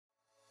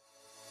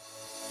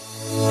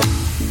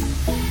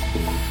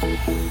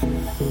Hey,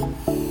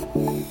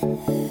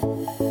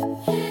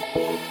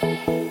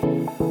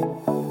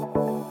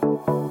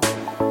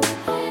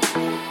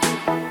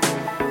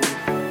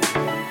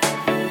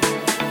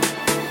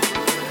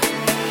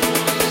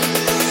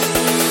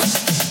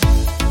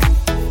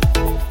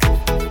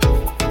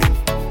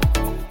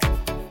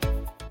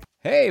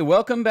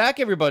 welcome back,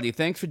 everybody.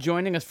 Thanks for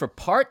joining us for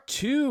part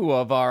 2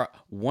 of our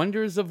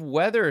Wonders of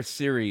Weather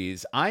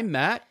series. I'm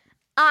Matt.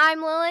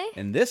 I'm Lily.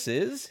 And this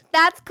is...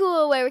 That's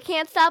Cool, where we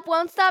can't stop,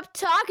 won't stop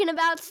talking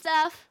about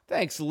stuff.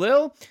 Thanks,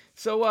 Lil.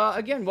 So,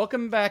 again,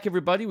 welcome back,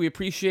 everybody. We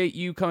appreciate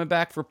you coming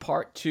back for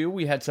part 2.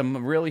 We had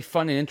some really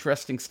fun and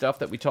interesting stuff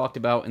that we talked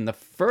about in the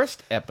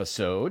first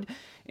episode.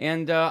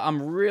 And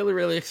I'm really,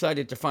 really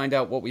excited to find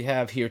out what we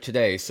have here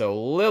today.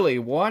 So, Lily,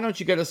 why don't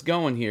you get us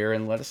going here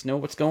and let us know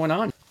what's going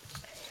on?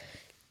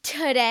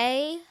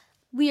 Today,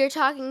 we are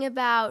talking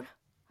about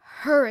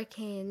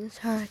hurricanes.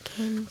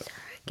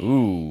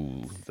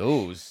 Ooh,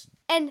 those.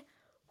 And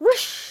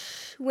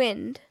whoosh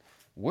wind.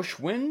 Whoosh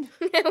wind?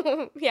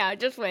 Yeah,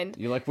 just wind.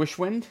 You like whoosh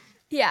wind?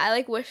 Yeah, I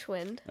like whoosh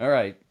wind. All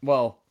right.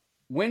 Well,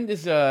 wind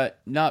is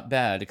not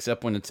bad,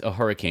 except when it's a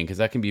hurricane, because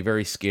that can be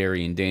very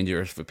scary and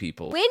dangerous for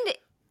people.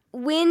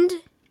 Wind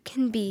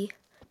can be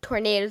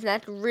tornadoes, and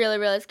that's really,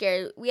 really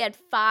scary. We had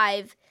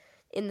 5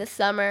 in the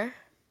summer.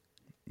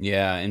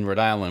 Yeah, in Rhode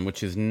Island,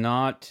 which is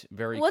not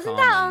very Wasn't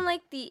common. that on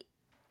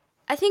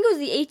I think it was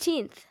the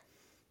 18th.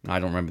 I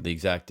don't remember the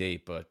exact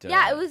date, but...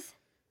 yeah, it was...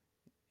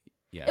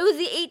 Yeah. It was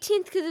the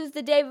 18th because it was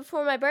the day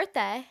before my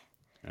birthday.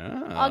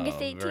 Oh, August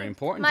 18th. Very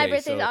important My day.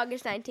 birthday's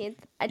August 19th.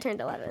 I turned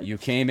 11. You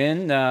came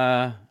in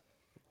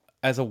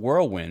as a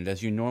whirlwind,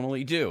 as you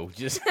normally do,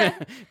 just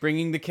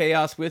bringing the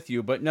chaos with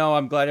you. But no,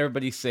 I'm glad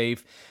everybody's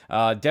safe.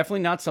 Definitely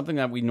not something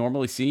that we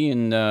normally see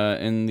in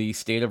the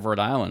state of Rhode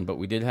Island, but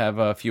we did have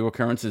a few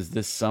occurrences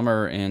this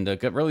summer, and it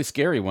got really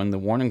scary when the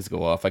warnings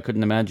go off. I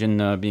couldn't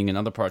imagine being in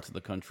other parts of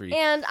the country.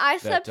 And I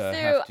slept through.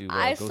 Have to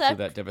go through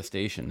that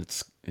devastation.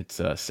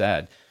 It's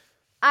sad.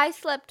 I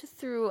slept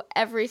through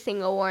every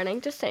single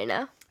warning, just so you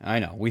know. I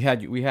know we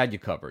had you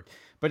covered.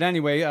 But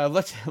anyway,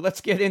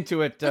 let's get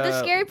into it. But the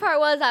scary part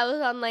was I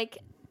was on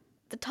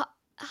the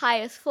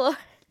highest floor.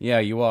 Yeah,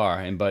 you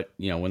are. But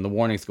when the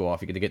warnings go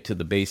off, you got to get to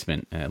the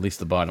basement, at least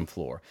the bottom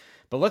floor.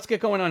 But let's get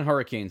going on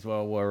hurricanes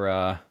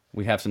while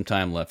we have some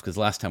time left, because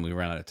last time we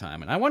ran out of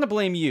time, and I want to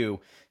blame you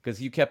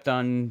because you kept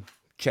on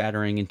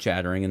chattering, and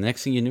the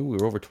next thing you knew, we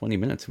were over 20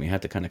 minutes, and we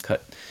had to kind of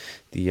cut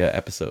the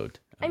episode.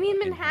 I mean,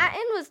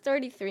 Manhattan was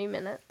 33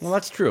 minutes. Well,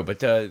 that's true, but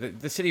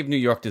the city of New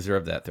York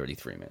deserved that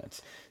 33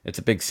 minutes. It's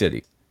a big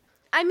city.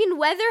 I mean,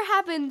 weather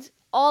happens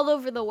all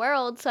over the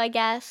world, so I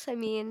guess,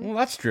 Well,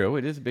 that's true.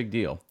 It is a big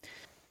deal.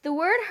 The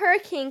word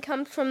hurricane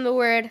comes from the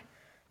word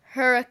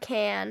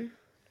hurricane.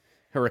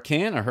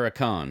 Hurricane or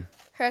hurricane?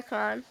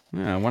 Hurricane.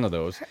 Yeah, one of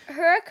those.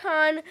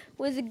 Hurricane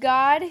was a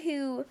god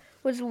who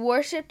was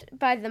worshipped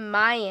by the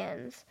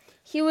Mayans.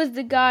 He was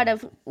the god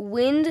of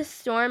wind,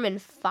 storm,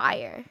 and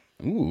fire.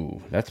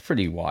 Ooh, that's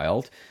pretty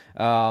wild.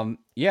 Yeah,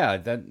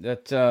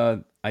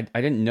 I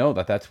didn't know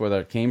that's where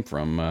that came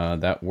from,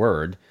 that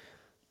word.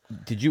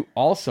 Did you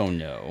also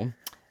know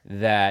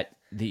that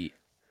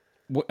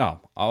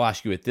I'll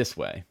ask you it this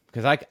way,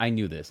 because I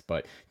knew this,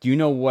 but do you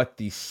know what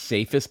the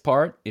safest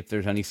part, if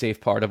there's any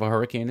safe part of a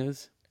hurricane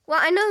is? Well,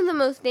 I know the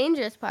most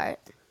dangerous part.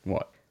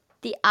 What?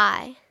 The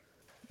eye.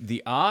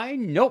 The eye?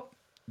 Nope.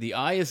 The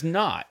eye is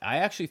not. I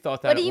actually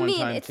thought that at one time, too. What do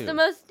you mean?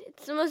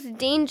 It's the most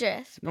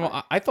dangerous part.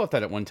 No, I thought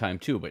that at one time,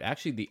 too, but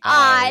actually the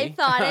eye... I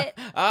thought it.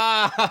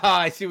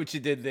 I see what you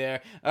did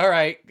there. All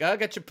right, I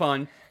got your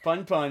pun.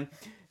 Pun.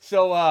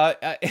 So,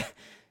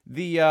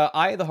 the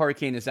eye of the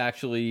hurricane is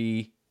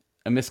actually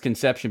a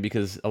misconception,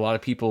 because a lot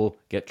of people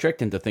get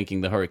tricked into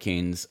thinking the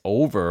hurricane's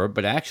over,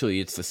 but actually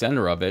it's the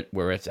center of it,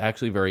 where it's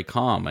actually very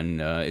calm, and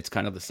it's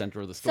kind of the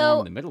center of the storm,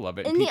 in the middle of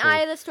it. In the eye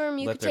of the storm,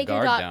 you could take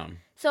your dog down.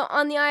 So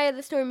on the eye of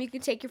the storm, you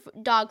could take your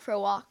dog for a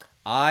walk.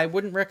 I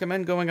wouldn't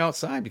recommend going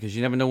outside, because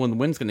you never know when the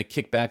wind's going to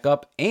kick back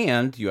up,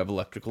 and you have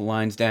electrical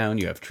lines down,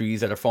 you have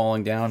trees that are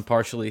falling down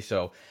partially,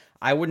 so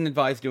I wouldn't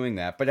advise doing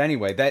that. But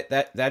anyway,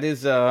 that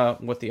is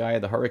what the eye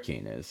of the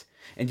hurricane is.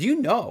 And do you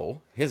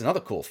know, here's another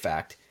cool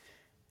fact,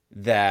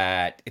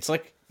 that it's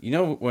like,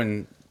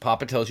 when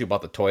Papa tells you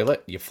about the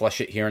toilet, you flush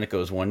it here and it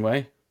goes one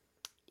way?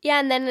 Yeah,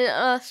 and then in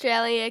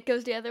Australia, it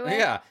goes the other way.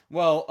 Yeah,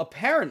 well,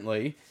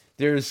 apparently,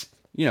 there's,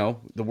 the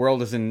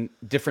world is in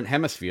different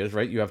hemispheres,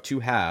 right? You have 2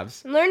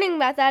 halves. I'm learning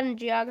about that in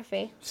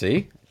geography.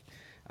 See?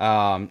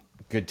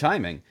 Good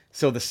timing.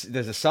 So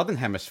there's a southern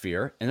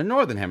hemisphere and a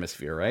northern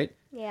hemisphere, right?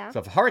 Yeah. So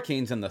if a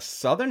hurricane's in the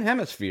southern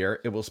hemisphere,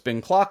 it will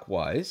spin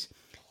clockwise.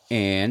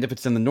 And if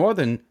it's in the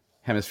northern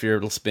hemisphere,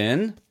 it'll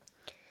spin...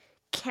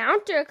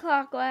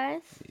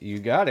 counterclockwise. You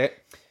got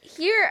it.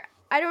 Here,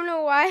 I don't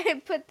know why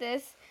I put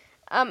this.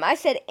 I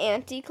said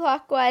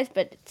anti-clockwise,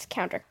 but it's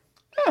counter.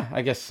 Yeah,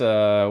 I guess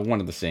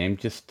one of the same.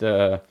 Just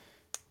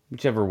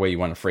whichever way you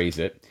want to phrase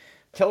it.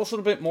 Tell us a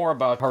little bit more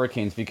about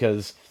hurricanes,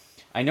 because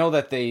I know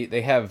that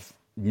they have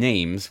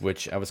names,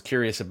 which I was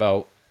curious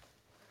about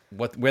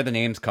where the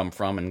names come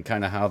from and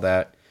kind of how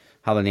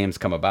the names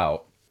come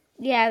about.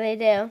 Yeah, they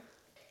do.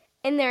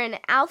 and they're in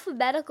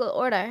alphabetical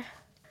order.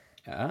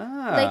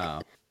 Ah.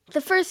 Like,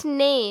 the first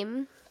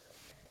name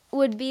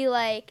would be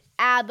like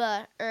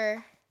ABBA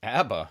or...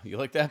 ABBA. You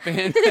like that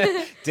band?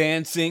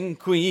 Dancing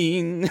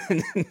Queen.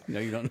 No,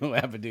 you don't know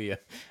ABBA, do you?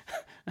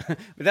 But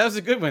that was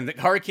a good one.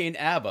 Hurricane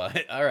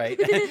ABBA. All right.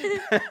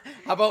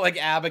 How about like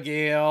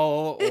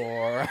Abigail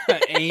or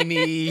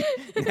Amy?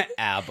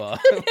 ABBA.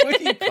 Where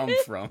do you come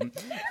from?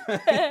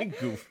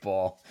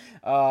 Goofball.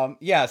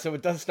 Yeah, so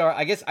it does start.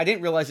 I guess I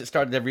didn't realize it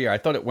started every year. I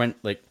thought it went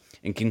like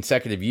in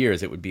consecutive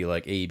years. It would be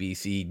like A, B,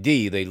 C,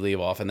 D. They'd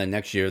leave off, and then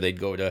next year they'd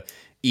go to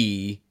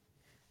E.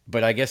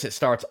 But I guess it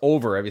starts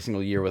over every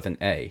single year with an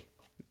A.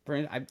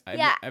 I've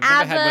never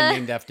had one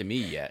named after me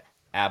yet.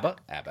 ABBA,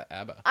 ABBA,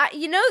 ABBA.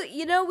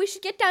 You know, we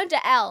should get down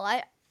to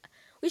L.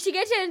 We should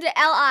get down to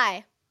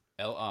L-I.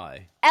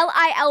 L-I.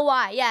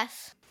 L-I-L-Y,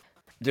 yes.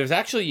 There's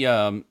actually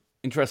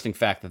interesting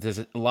fact that there's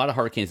a lot of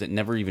hurricanes that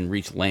never even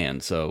reach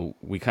land. So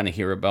we kind of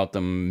hear about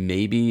them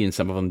maybe, and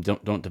some of them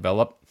don't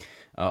develop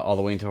all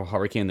the way into a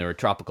hurricane. They're a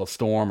tropical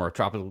storm or a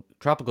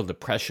tropical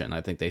depression, I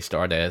think they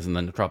start as, and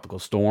then a tropical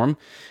storm.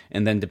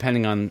 And then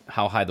depending on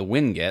how high the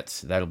wind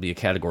gets, that'll be a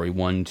category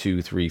 1,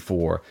 2, 3,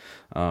 4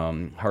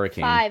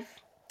 hurricane. 5.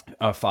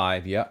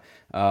 5, yeah.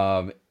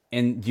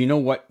 And do you know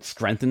what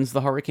strengthens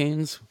the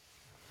hurricanes?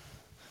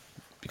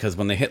 Because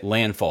when they hit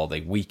landfall,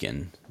 they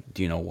weaken.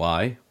 Do you know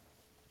why?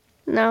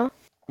 No.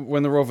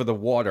 When they're over the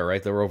water,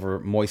 right? They're over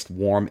moist,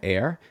 warm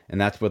air,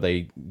 and that's where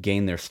they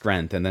gain their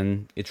strength. And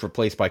then it's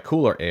replaced by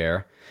cooler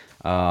air.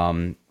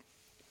 And,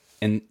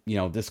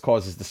 this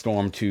causes the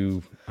storm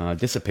to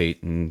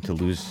dissipate and to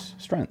lose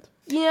strength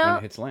when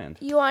it hits land.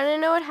 You want to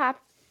know what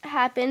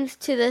happens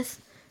to this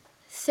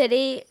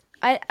city?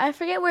 I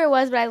forget where it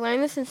was, but I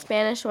learned this in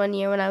Spanish one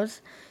year when I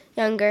was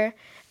younger.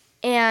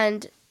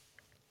 And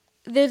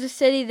there's a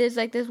city, there's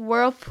like this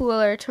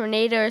whirlpool or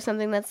tornado or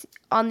something that's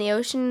on the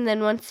ocean, and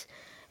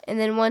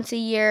then once a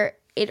year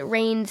it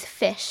rains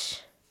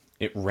fish.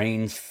 It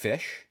rains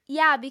fish?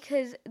 Yeah,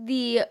 because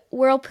the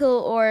whirlpool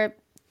or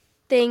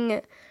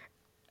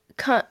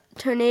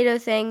tornado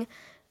thing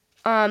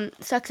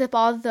sucks up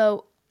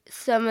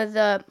some of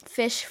the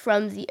fish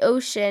from the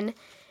ocean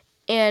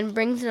and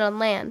brings it on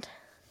land.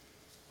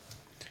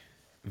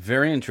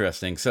 Very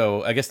interesting.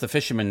 So I guess the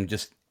fishermen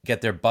just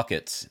get their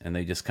buckets and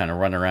they just kind of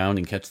run around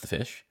and catch the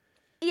fish?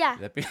 Yeah.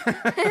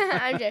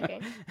 I'm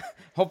joking.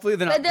 Hopefully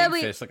they're not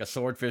big fish, like a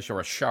swordfish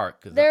or a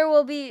shark. There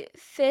will be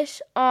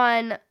fish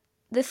on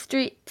the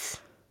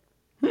streets.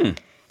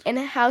 And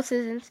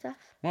houses and stuff.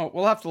 Well,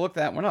 we'll have to look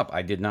that one up.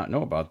 I did not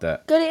know about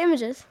that. Go to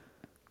images.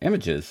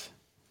 Images?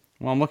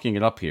 Well, I'm looking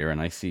it up here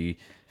and I see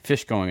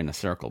fish going in a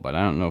circle, but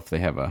I don't know if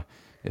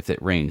if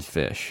it rains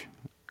fish.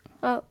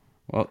 Oh.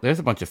 Well, there's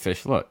a bunch of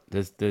fish. Look,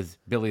 there's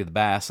Billy the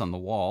Bass on the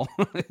wall.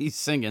 He's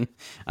singing.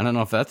 I don't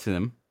know if that's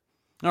him.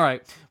 All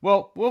right.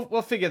 Well,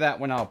 we'll figure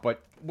that one out.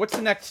 But what's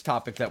the next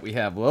topic that we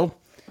have, Lil?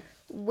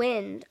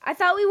 Wind. I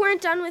thought we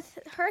weren't done with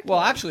hurricanes.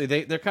 Well, actually,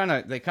 they kind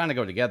of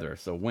go together.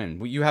 So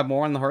wind. You have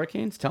more on the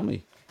hurricanes? Tell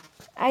me.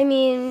 I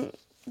mean,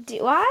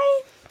 do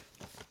I?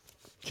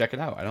 Check it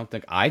out.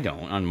 I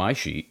don't on my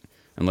sheet,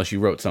 unless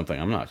you wrote something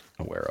I'm not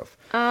aware of.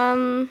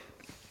 No,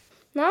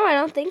 I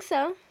don't think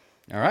so.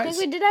 All right. I think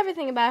we did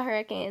everything about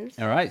hurricanes.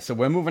 All right, so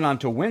we're moving on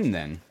to wind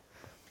then.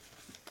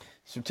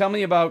 So tell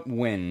me about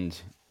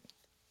wind.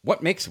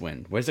 What makes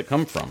wind? Where does it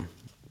come from?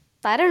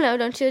 I don't know.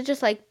 Don't you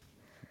just like...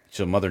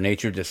 So Mother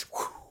Nature just...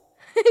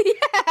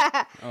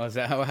 Yeah. Oh, is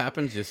that how it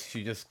happens?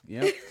 She just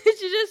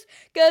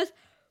goes...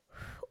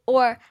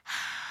 Or...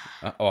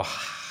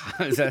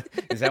 Is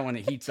that when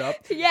it heats up?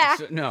 Yeah.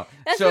 No.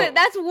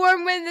 That's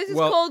warm wind. This is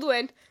cold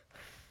wind.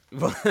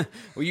 Well,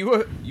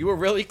 you were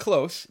really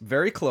close,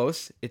 very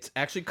close. It's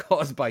actually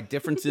caused by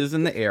differences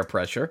in the air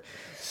pressure.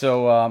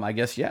 So I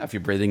guess, yeah, if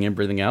you're breathing in,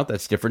 breathing out,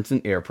 that's difference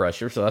in air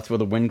pressure. So that's where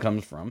the wind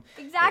comes from.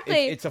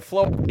 Exactly. It's a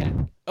flow.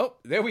 Oh,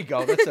 there we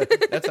go.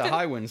 That's a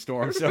high wind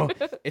storm. So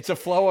it's a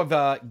flow of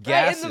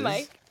gases. Right in the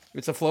mic.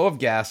 It's a flow of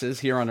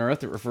gases here on Earth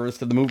that refers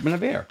to the movement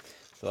of air.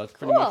 So that's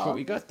pretty much what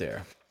we got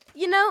there.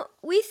 You know,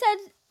 we said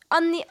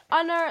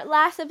on our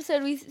last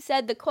episode, we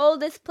said the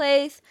coldest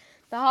place,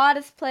 the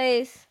hottest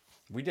place.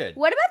 We did.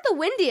 What about the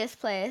windiest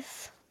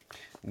place?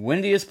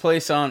 Windiest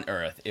place on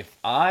Earth. If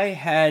I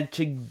had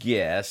to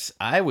guess,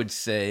 I would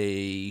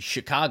say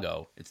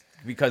Chicago. It's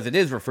because it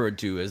is referred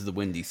to as the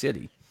Windy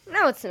City.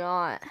 No, it's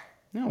not.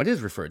 No, it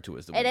is referred to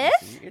as the Windy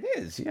City. It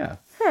is, yeah.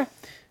 Huh.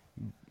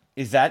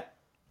 Is that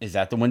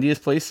the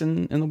windiest place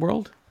in the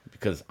world?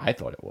 Because I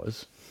thought it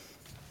was.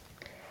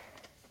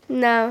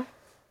 No.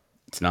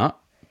 It's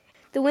not?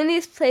 The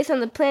windiest place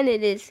on the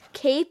planet is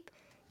Cape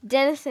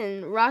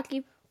Denison,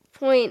 Rocky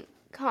Point,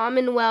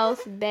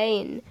 Commonwealth Bay,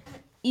 in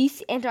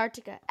East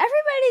Antarctica.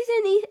 Everybody's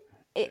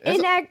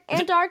in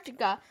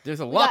Antarctica. There's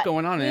a lot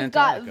going on in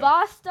Antarctica. We've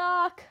got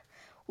Vostok.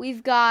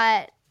 We've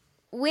got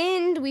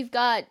wind. We've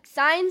got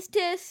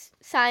scientists.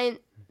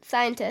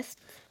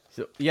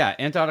 So, yeah,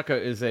 Antarctica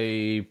is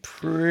a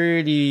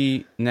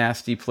pretty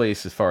nasty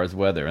place as far as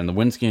weather, and the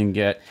winds can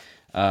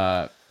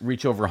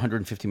reach over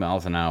 150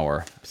 miles an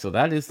hour. So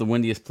that is the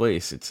windiest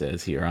place, it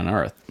says here on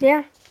Earth.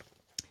 Yeah.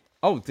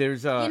 Oh,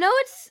 there's You know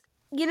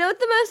what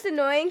the most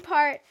annoying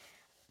part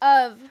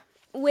of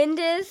wind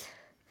is?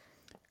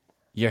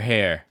 your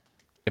hair.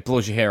 It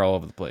blows your hair all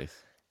over the place.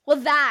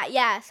 Well,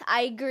 yes,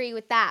 I agree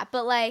with that.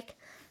 But, like,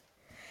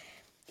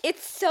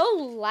 it's so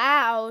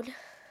loud.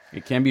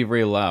 It can be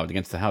very loud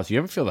against the house. You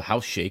ever feel the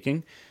house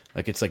shaking?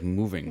 Like it's like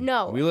moving.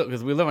 No.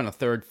 Because we live on a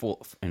third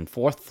and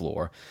fourth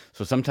floor,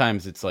 so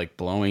sometimes it's like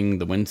blowing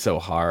the wind so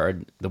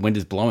hard. The wind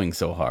is blowing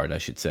so hard, I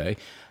should say.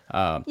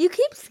 You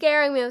keep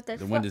scaring me with this.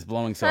 The wind is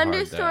blowing so hard.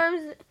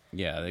 Thunderstorms.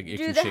 Yeah, it do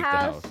can the shake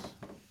house. the house.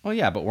 Oh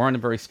yeah, but we're on a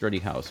very sturdy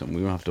house, and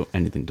we don't have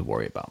anything to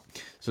worry about.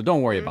 So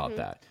don't worry about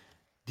that.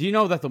 Do you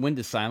know that the wind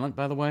is silent?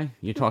 By the way,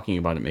 you're talking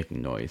about it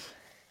making noise.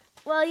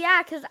 Well,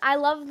 yeah, because I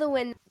love the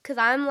wind. Because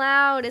I'm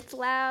loud. It's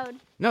loud.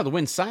 No, the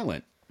wind's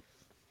silent.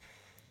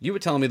 You were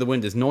telling me the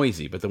wind is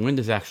noisy, but the wind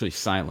is actually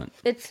silent.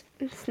 It's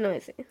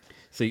noisy.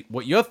 See,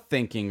 what you're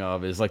thinking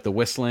of is like the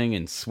whistling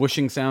and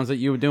swooshing sounds that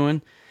you were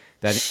doing.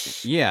 That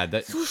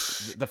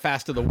the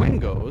faster the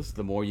wind goes,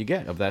 the more you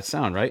get of that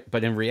sound, right?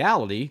 But in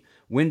reality,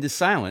 wind is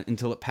silent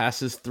until it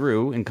passes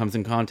through and comes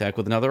in contact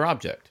with another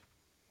object.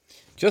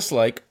 Just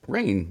like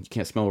rain. You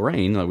can't smell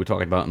rain, like we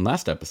talked about in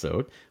last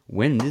episode.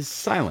 Wind is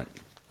silent.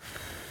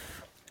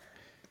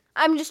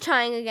 I'm just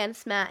trying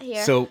against Matt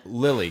here. So,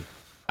 Lily,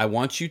 I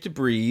want you to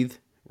breathe,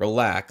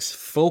 relax,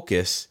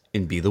 focus,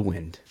 and be the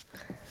wind.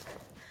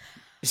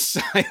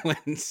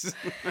 Silence.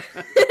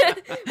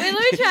 Wait, let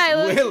me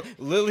try.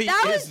 Lily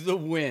is the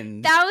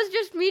wind. That was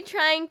just me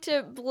trying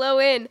to blow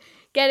in.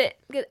 Get it.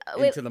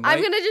 Wait, Into the mic? I'm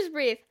going to just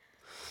breathe.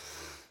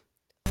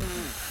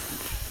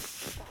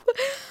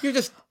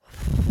 It's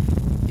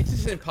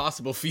just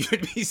impossible for you to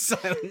be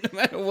silent no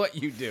matter what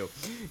you do.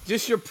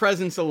 Just your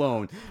presence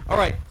alone. All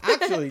right.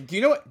 Actually, do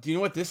you know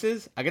what this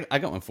is? I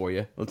got one for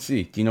you. Let's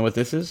see. Do you know what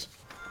this is?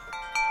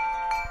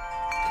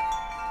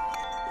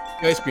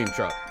 Ice cream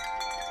truck.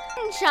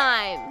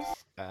 Chimes.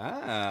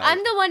 Ah. I'm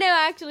the one who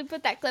actually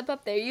put that clip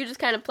up there. You just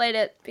kind of played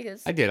it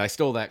because I did. I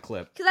stole that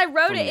clip. Because I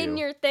wrote it in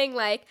your thing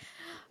like,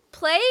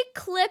 play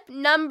clip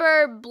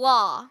number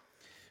blah.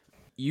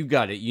 You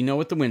got it. You know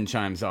what the wind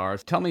chimes are.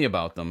 Tell me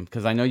about them,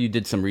 because I know you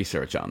did some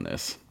research on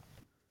this.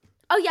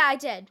 Oh, yeah, I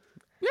did.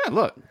 Yeah,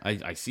 look.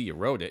 I see you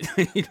wrote it.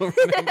 You don't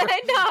remember?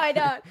 No, I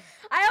don't.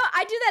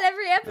 I do that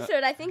every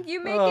episode. I think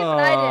you make it, but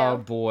I do. Oh,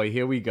 boy.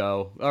 Here we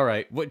go. All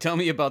right. Tell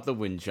me about the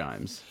wind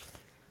chimes.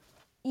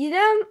 You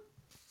know,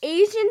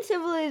 Asian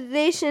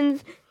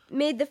civilizations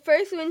made the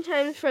first wind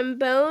chimes from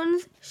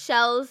bones,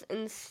 shells,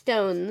 and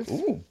stones.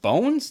 Ooh,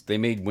 bones? They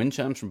made wind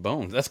chimes from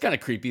bones. That's kind of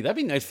creepy. That'd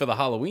be nice for the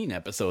Halloween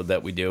episode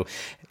that we do.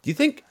 Do you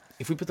think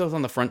if we put those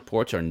on the front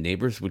porch, our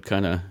neighbors would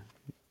kind of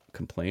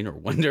complain or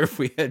wonder if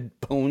we had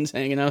bones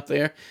hanging out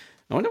there?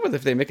 I wonder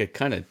if they make a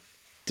kind of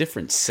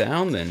different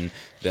sound than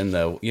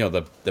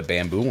the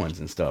bamboo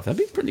ones and stuff. That'd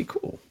be pretty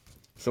cool.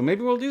 So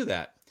maybe we'll do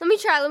that. Let me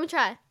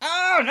try.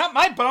 Oh, not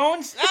my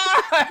bones!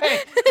 Ah,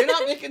 you're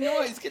not making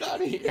noise. Get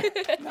out of here.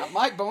 Not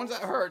my bones.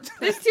 That hurts.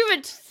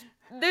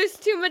 There's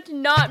too much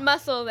not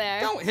muscle there.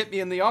 Don't hit me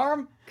in the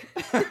arm.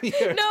 No,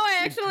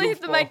 I actually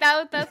hit the mic.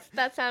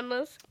 That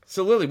soundless.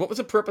 So, Lily, what was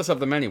the purpose of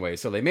them anyway?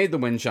 So they made the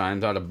wind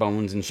chimes out of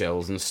bones and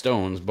shells and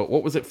stones, but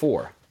what was it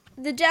for?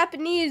 The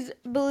Japanese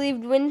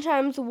believed wind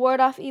chimes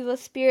ward off evil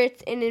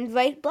spirits and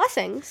invite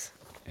blessings.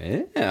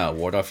 Yeah,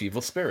 ward off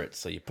evil spirits.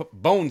 So you put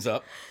bones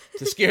up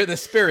to scare the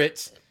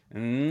spirits. All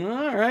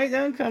right,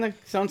 that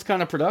sounds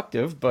kind of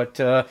productive,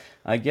 but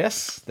I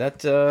guess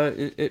that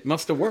it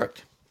must have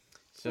worked.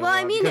 So, well,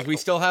 I mean, because we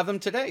still have them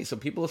today, so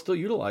people are still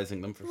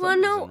utilizing them for some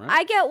reason, right?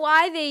 I get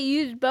why they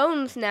use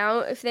bones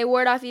now if they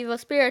ward off evil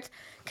spirits,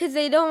 because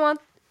they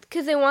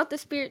want the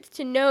spirits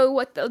to know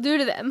what they'll do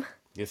to them.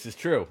 This is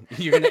true.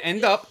 You're going to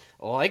end up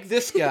like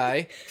this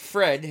guy,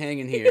 Fred,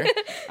 hanging here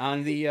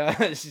on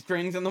the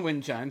strings and the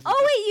wind chimes.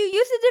 Oh, wait, you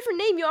used a different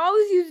name. You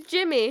always use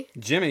Jimmy.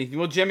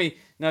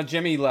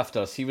 Jimmy left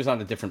us. He was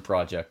on a different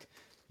project.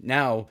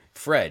 Now,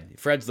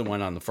 Fred's the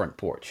one on the front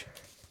porch.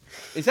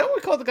 Is that what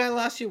we called the guy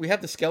last year? We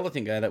had the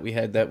skeleton guy that we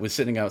had that was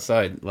sitting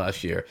outside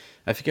last year.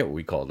 I forget what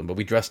we called him, but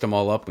we dressed him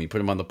all up and we put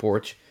him on the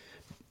porch.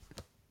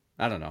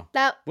 I don't know.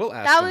 We'll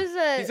ask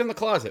him. He's in the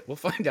closet. We'll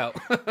find out.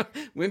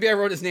 Maybe I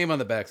wrote his name on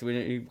the back so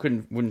you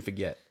wouldn't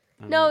forget.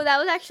 No, that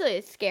was actually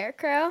a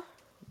scarecrow.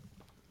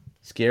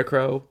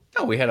 Scarecrow?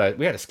 No, we had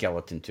a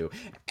skeleton too.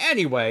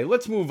 Anyway,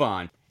 let's move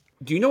on.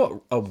 Do you know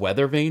what a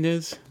weather vane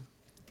is?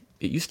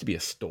 It used to be a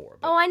store.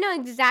 Oh, I know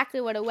exactly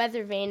what a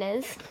weather vane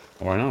is.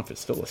 Or I don't know if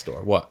it's still a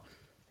store. What?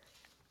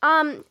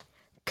 Kind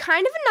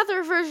of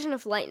another version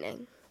of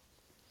lightning.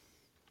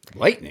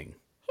 Lightning?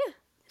 Yeah,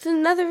 it's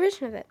another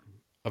version of it.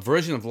 A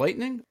version of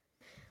lightning?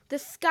 The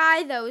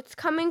sky, though, it's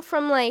coming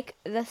from, like,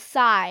 the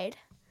side.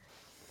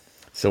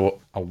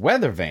 So a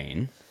weather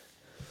vane,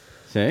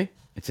 see?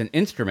 It's an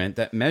instrument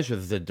that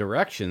measures the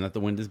direction that the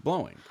wind is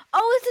blowing.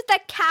 Oh, is it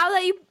that cow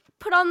that you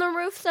put on the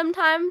roof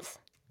sometimes?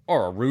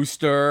 Or a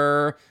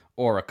rooster,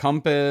 or a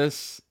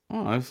compass.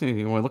 Oh, I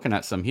see. We're looking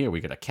at some here.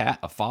 We got a cat,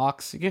 a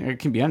fox. It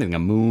can be anything. A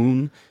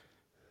moon,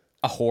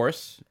 a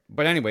horse.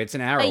 But anyway, it's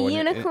an arrow. A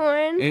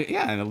unicorn.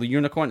 And a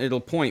unicorn,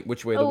 it'll point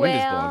which way the wind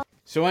is blowing.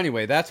 So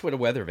anyway, that's what a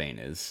weather vane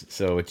is.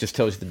 So it just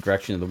tells you the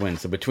direction of the wind.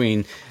 So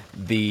between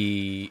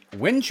the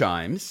wind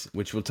chimes,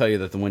 which will tell you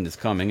that the wind is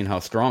coming and how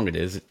strong it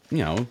is,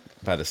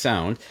 by the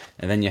sound,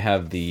 and then you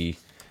have the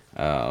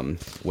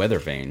weather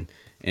vane.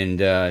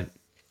 And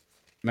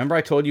remember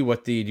I told you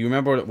do you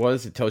remember what it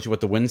was? It tells you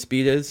what the wind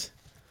speed is.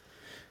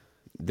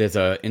 There's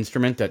an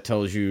instrument that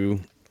tells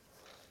you,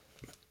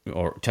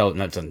 that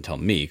doesn't tell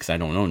me because I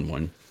don't own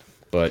one,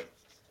 but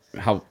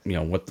how,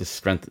 what the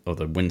strength of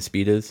the wind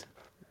speed is.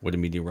 What do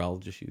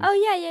meteorologists use? Oh,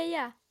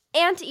 yeah.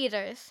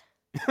 Anteaters.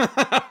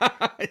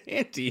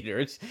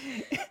 Anteaters?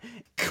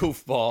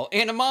 Goofball.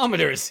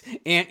 Anemometers.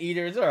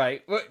 Anteaters. All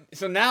right.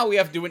 So now we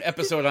have to do an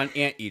episode on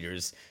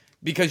anteaters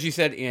because you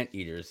said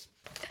anteaters.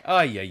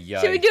 Oh,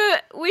 yeah. Should we do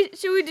it?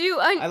 Should we do...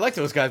 I like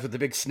those guys with the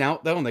big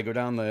snout, though, and they go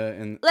down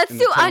the... Let's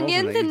do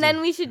onions, and then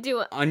we should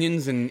do...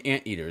 Onions and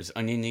anteaters.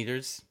 Onion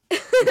eaters.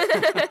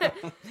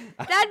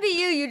 That'd be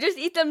you. You just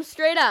eat them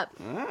straight up.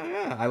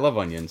 Yeah. I love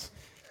onions.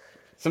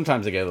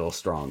 Sometimes they get a little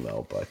strong,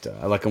 though, but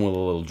I like them with a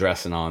little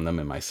dressing on them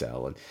in my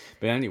salad.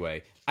 But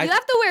anyway... You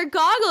have to wear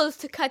goggles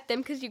to cut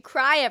them because you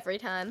cry every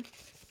time.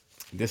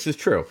 This is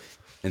true.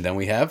 And then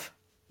we have...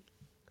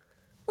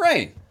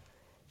 rain.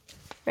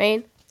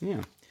 Rain?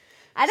 Yeah.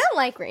 I don't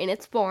like rain.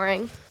 It's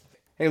boring.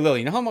 Hey, Lily,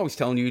 you know how I'm always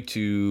telling you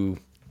to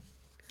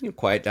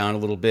quiet down a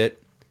little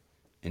bit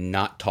and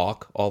not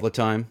talk all the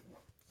time?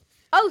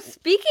 Oh,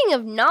 speaking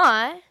of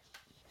not...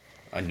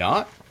 A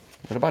knot?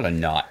 What about a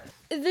knot?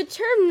 The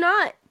term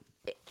knot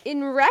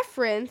in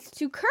reference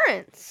to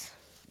currents.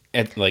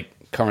 Like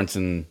currents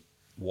in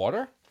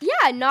water?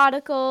 Yeah,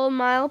 nautical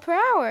mile per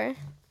hour.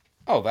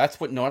 Oh, that's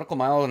what nautical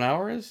mile an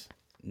hour is?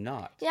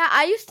 Knot. Yeah,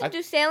 I used to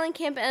do sailing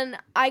camp, and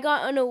I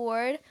got an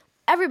award.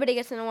 Everybody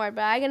gets an award,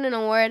 but I got an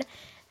award,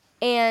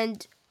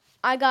 and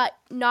I got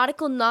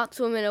Nautical Knot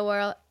Swimming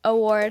Award.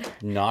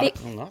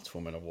 Nautical Knot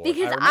Swimming Award.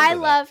 Because I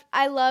love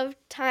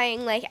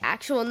tying like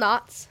actual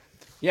knots.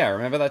 Yeah,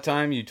 remember that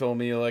time you told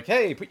me, you're like,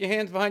 hey, put your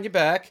hands behind your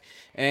back,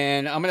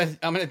 and I'm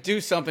gonna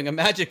do something, a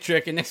magic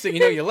trick, and next thing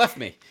you know, you left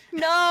me.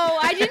 No,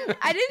 I didn't.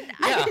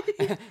 Yeah.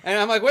 And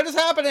I'm like, what is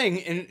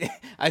happening? And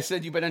I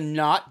said, you better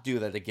not do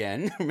that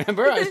again.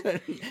 Remember? I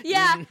said,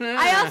 yeah.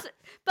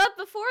 But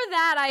before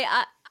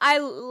that,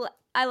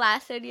 I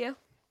lassoed you.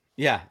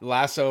 Yeah,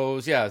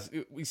 lassos. Yeah,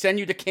 we send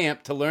you to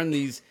camp to learn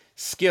these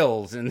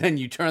skills, and then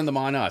you turn them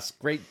on us.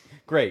 Great.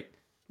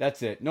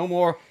 That's it. No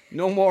more.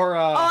 Oh,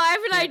 I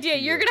have an idea.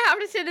 You're gonna have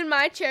to sit in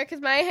my chair because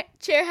my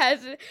chair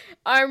has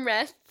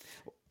armrests.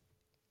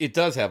 It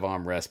does have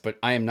armrests, but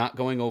I am not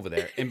going over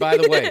there. And by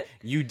the way,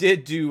 you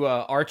did do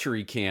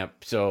archery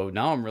camp, so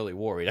now I'm really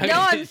worried. No,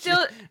 I'm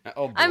still.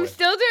 Oh, boy. I'm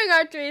still doing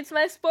archery. It's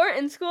my sport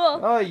in school.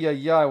 Oh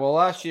yeah. Well,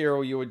 last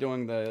year you were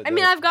doing the. I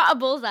mean, I've got a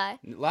bullseye.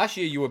 Last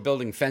year you were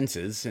building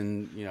fences,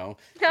 and No,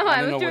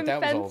 I was doing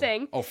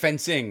fencing. Oh,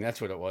 fencing.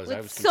 That's what it was. With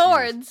I was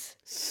swords.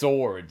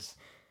 Swords.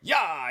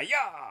 Yeah.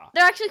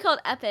 They're actually called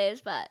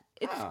epes, but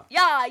it's poke.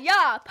 Yeah,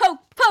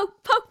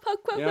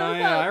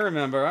 I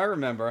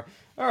remember.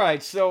 All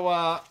right,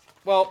 so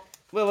well,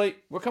 Lily,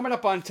 we're coming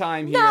up on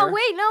time here. No,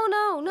 wait, no.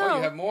 Oh,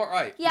 you have more? All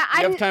right. Yeah,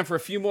 you have time for a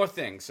few more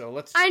things, so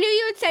let's... I knew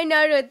you would say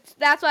no to it.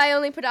 That's why I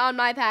only put it on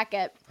my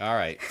packet. All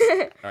right.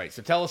 All right,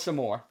 so tell us some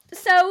more.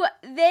 So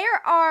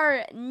there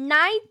are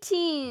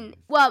 19...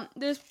 Well,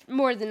 there's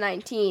more than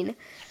 19,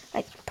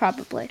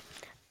 probably.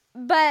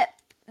 But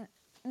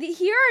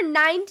here are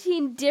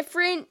 19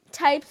 different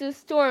types of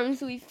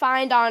storms we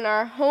find on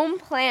our home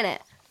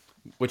planet.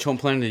 Which home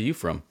planet are you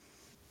from?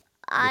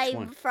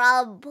 I'm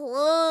from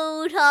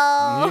Pluto.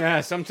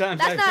 Yeah, sometimes...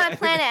 That's not a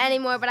planet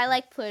anymore, but I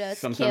like Pluto. It's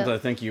sometimes cute. I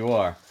think you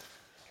are.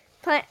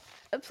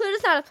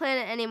 Pluto's not a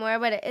planet anymore,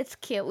 but it's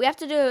cute. We have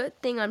to do a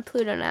thing on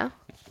Pluto now.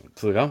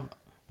 Pluto?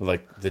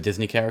 Like the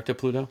Disney character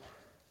Pluto?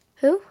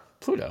 Who?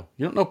 Pluto.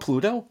 You don't know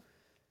Pluto?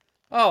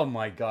 Oh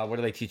my God, what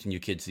are they teaching you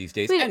kids these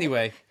days?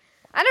 Anyway...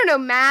 I don't know,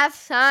 math,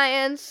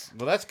 science.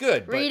 Well, that's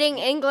good. Reading,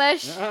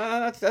 English.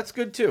 That's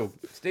good too.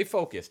 Stay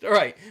focused. All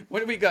right, what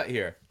do we got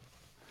here?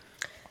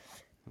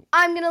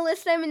 I'm going to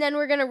list them, and then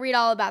we're going to read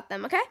all about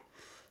them, okay?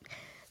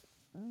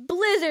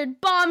 Blizzard,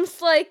 bomb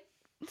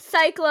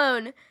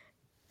cyclone,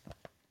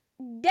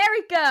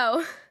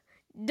 Derico,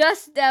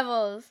 dust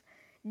devils,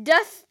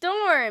 dust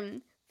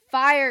storm,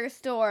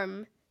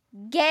 firestorm,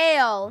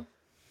 gale.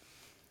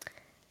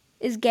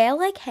 Is gale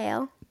like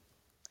hail?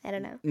 I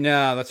don't know.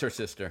 No, that's her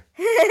sister.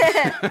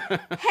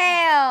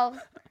 Hail,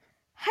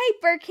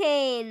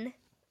 hypercane,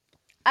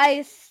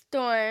 ice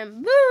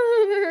storm,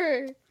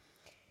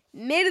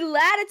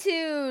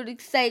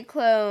 mid-latitude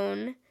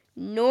cyclone,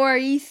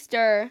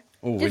 nor'easter.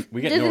 Oh,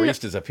 we get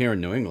nor'easters up here in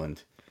New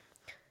England.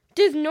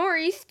 Does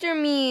nor'easter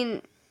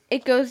mean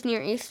it goes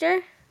near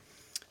Easter?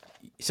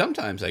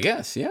 Sometimes, I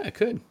guess. Yeah, it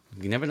could.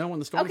 You never know when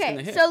the storm's going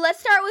to hit. Okay, so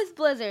let's start with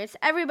blizzards.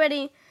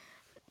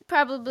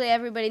 Probably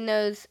everybody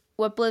knows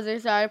what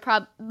blizzards are,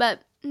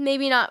 but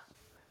maybe not.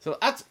 So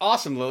that's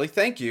awesome, Lily.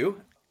 Thank you.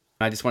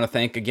 I just want to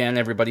thank again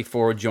everybody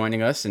for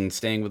joining us and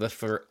staying with us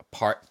for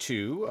part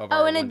 2 of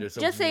our Wonders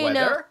of Weather. Just so you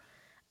know,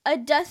 a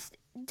dust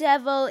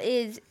devil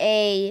is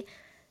a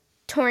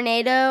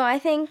tornado, I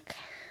think.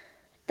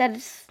 that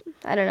is,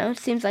 I don't know, it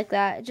seems like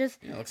that. It just,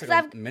 It looks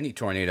like a mini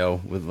tornado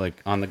with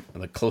on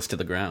the close to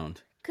the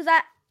ground. Because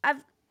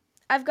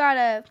I've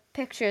got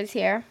pictures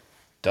here.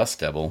 Dust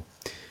devil.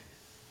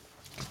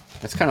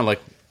 That's kind of like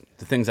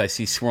the things I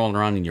see swirling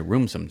around in your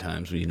room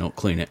sometimes when you don't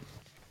clean it.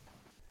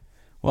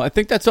 Well, I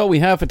think that's all we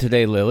have for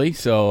today, Lily.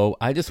 So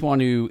I just want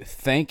to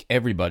thank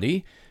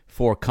everybody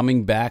for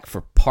coming back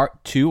for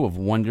part 2 of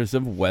Wonders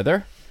of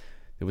Weather.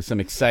 There was some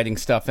exciting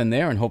stuff in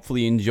there, and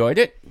hopefully you enjoyed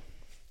it.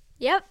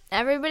 Yep,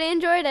 everybody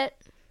enjoyed it.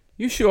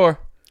 You sure?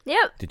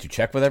 Yep. Did you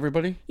check with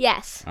everybody?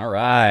 Yes. All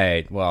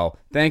right. Well,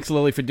 thanks,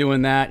 Lily, for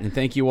doing that, and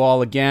thank you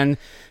all again.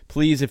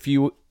 Please, if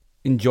you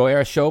enjoy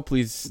our show,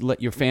 please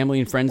let your family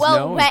and friends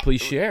know, and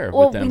please share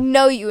with them. We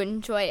know you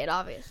enjoy it,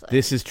 obviously.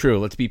 This is true.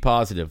 Let's be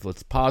positive.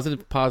 Let's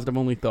positive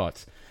only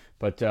thoughts.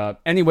 But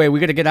anyway, we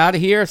got to get out of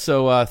here,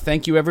 so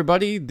thank you,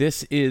 everybody.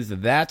 This is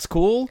That's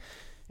Cool,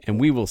 and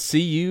we will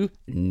see you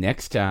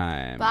next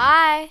time.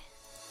 Bye.